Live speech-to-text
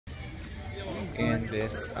in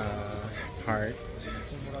this part.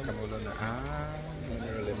 Kamulo na ang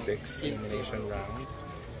Numerolympics elimination round.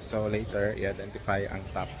 So later, i-identify ang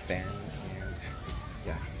top 10 and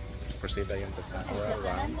yeah, proceed na yun to sa oral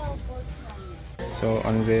round. So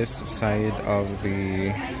on this side of the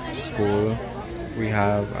school, we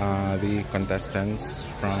have the contestants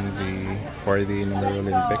for the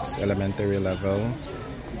Numerolympics elementary level,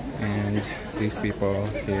 and these people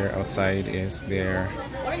here outside is their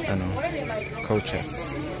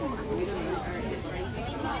coaches.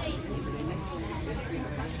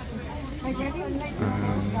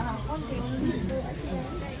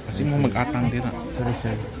 Kasi mo mag-atang dira. Sorry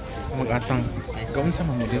sir. Mag-atang. Gawin sa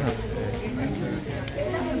mo dira.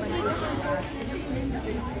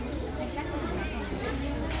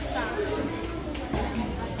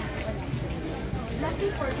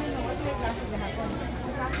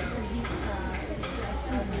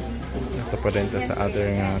 Ito pa rin sa other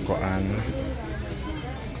kuan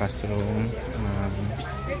classroom.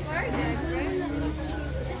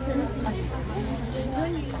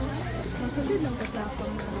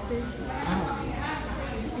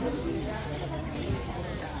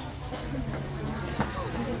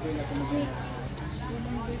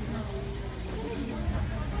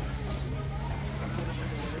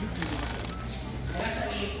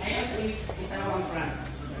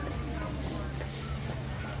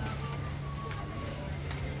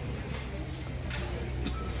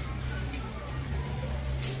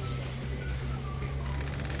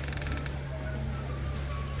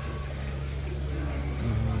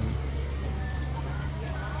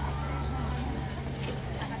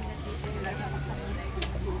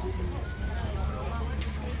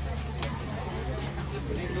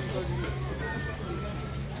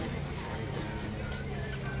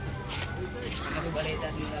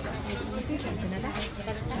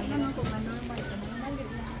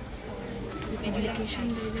 Education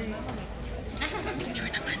leader. Picture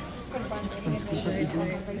naman.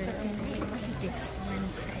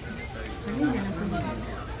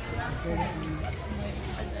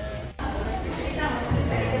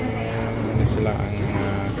 So, ano sila ang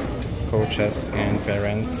coaches and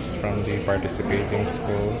parents from the participating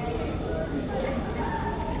schools.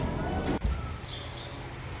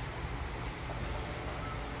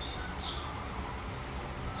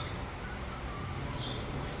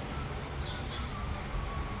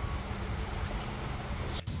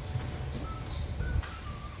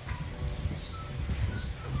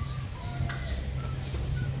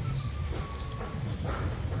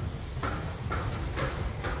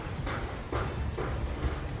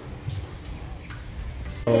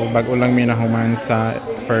 So, bago lang minahuman sa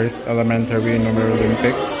first elementary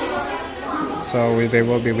Numerolympics. So, they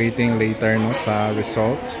will be waiting later no sa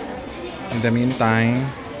result. In the meantime,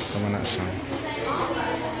 sama na siya.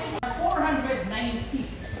 490.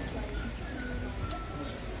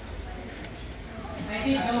 I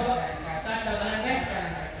think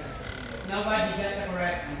nobody got the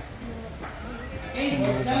correct answer. Okay,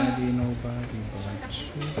 Nobody but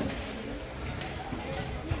you.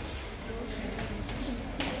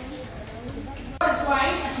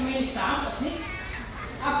 Twice as many stamps as Nick.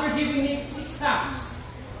 After giving Nick 6 stamps,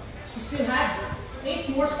 he still had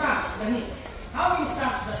 8 more stamps than Nick. How many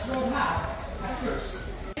stamps does Rod have at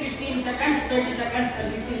first? 15 seconds, 30 seconds,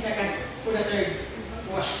 and 15 seconds for the third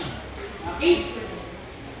question. Okay?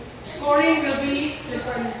 Scoring will be...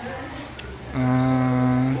 I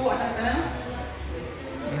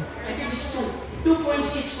think it's 2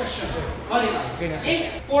 points each question. All in all.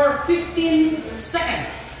 Okay? For 15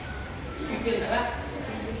 seconds. 15 na ba?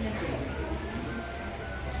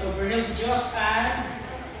 So, Bernal Diyos and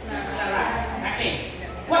Lara. Okay.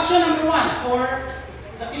 Question number 1 for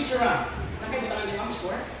the future round. Nakikita lang din ang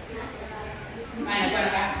score? Ay, nagpana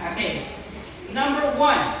ka? Okay. Number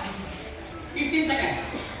 1. 15 seconds.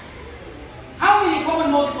 How many common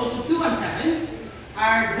multiples of 2 and 7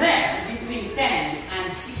 are there between 10 and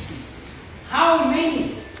 60? How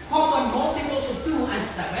many common multiples of 2 and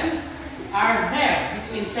 7 are there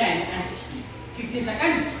between 10 and 60? 15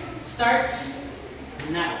 seconds starts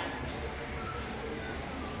now.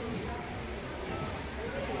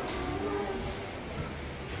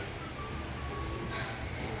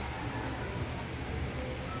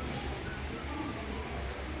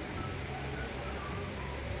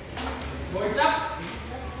 Boards up.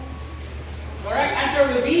 Correct answer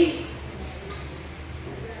will be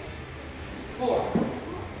 4.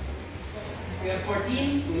 We have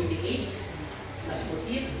 14, 28, plus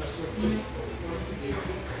 14, plus 14.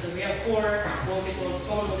 So we have 4 multiples,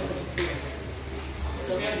 common multiples of 2.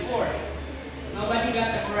 So we have 4. Nobody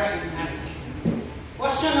got the correct answer.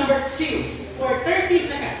 Question number 2. For 30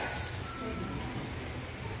 seconds,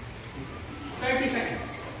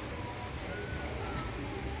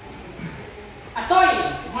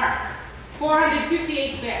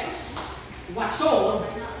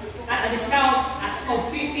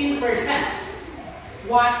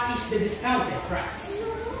 what is the discounted price?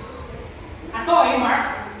 Ato ay mark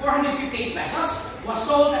 458 pesos was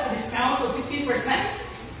sold at a discount of 15%.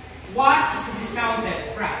 What is the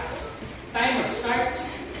discounted price? Timer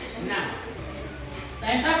starts now.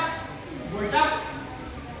 Time's up. Board's up.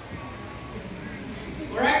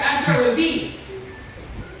 Correct answer will be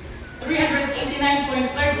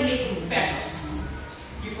 389.38 pesos.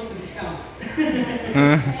 You put the discount.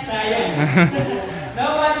 Sayang.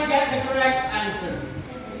 Nobody got the correct answer.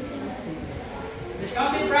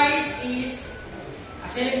 Discounted price is a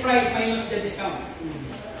selling price minus the discount.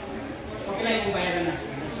 Okay lang kung bayaran na.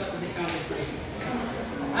 That's what the discounted price is.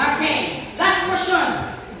 Okay, last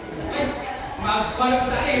question. Mag-follow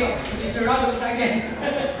po tayo. Future round po tayo again.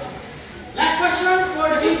 Last question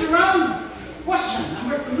for the future round. Question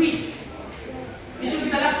number 3. This will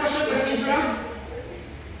be the last question for the future round.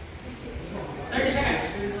 30 seconds.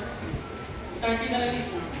 30 na lang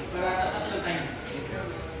dito. Para tasas lang tayo.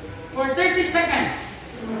 For 30 seconds.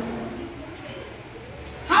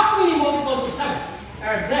 How many multiples of 7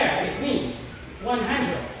 are there between 100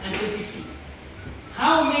 and 250?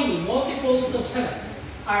 How many multiples of 7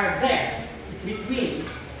 are there between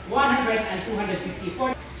 100 and 250?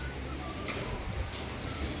 For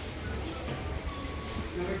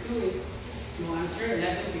number 2, you answer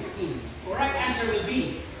 11, 15. Correct answer will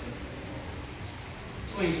be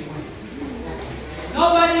 21.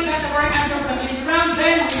 Nobody got the correct answer for the next round.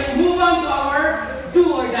 Then we will move on to our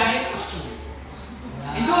do or die question.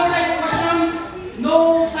 In do or die questions,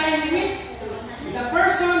 no time limit. The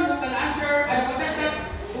person who can answer, the contestant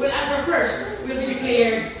who will answer first will be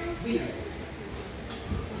declared winner.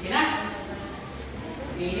 Okay na?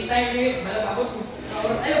 Hindi time limit. Balang abot sa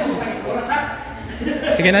oras. Ayaw, bumutang sa oras ha.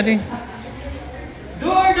 Sige natin. Do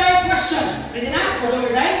or die question. Ready na? For do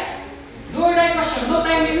or die? Do or die question. No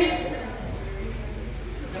time limit.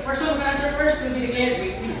 The person who can answer first will be declared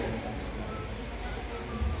winner.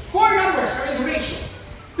 4 numbers are in the ratio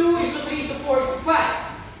 2:3:4:5.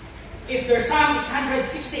 If their sum is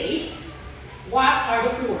 168, what are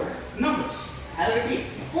the 4 numbers? I'll repeat.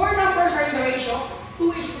 4 numbers are in the ratio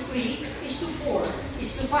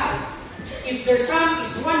 2:3:4:5. If their sum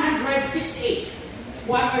is 168,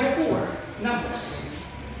 what are the 4 numbers?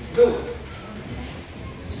 Go.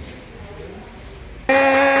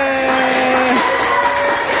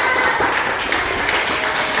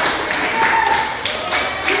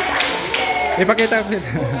 Ipakita ko. The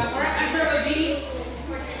correct answer will be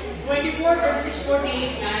 24, 36,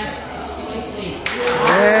 48, and 63.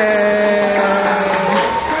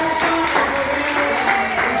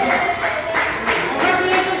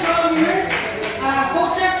 Congratulations to all winners.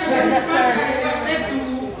 Coaches and participants are requested to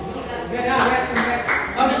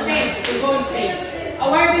on the stage, to go on stage.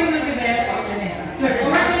 Awarding will be there.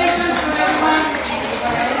 Congratulations to everyone.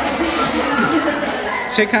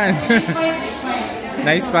 Shake hands. Nice fight, nice fight.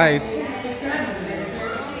 Nice fight.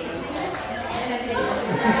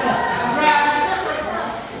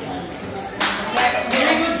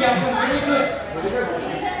 Very good, Jasper. Very good.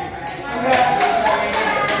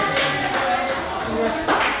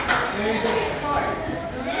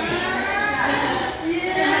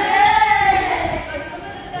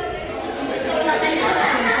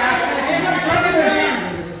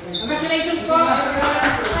 Congratulations po.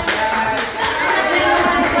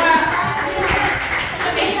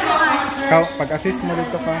 Kau, pag-assist mo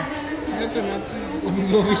dito ka.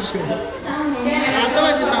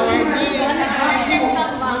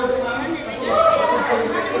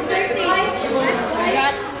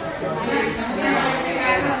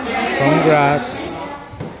 Congrats.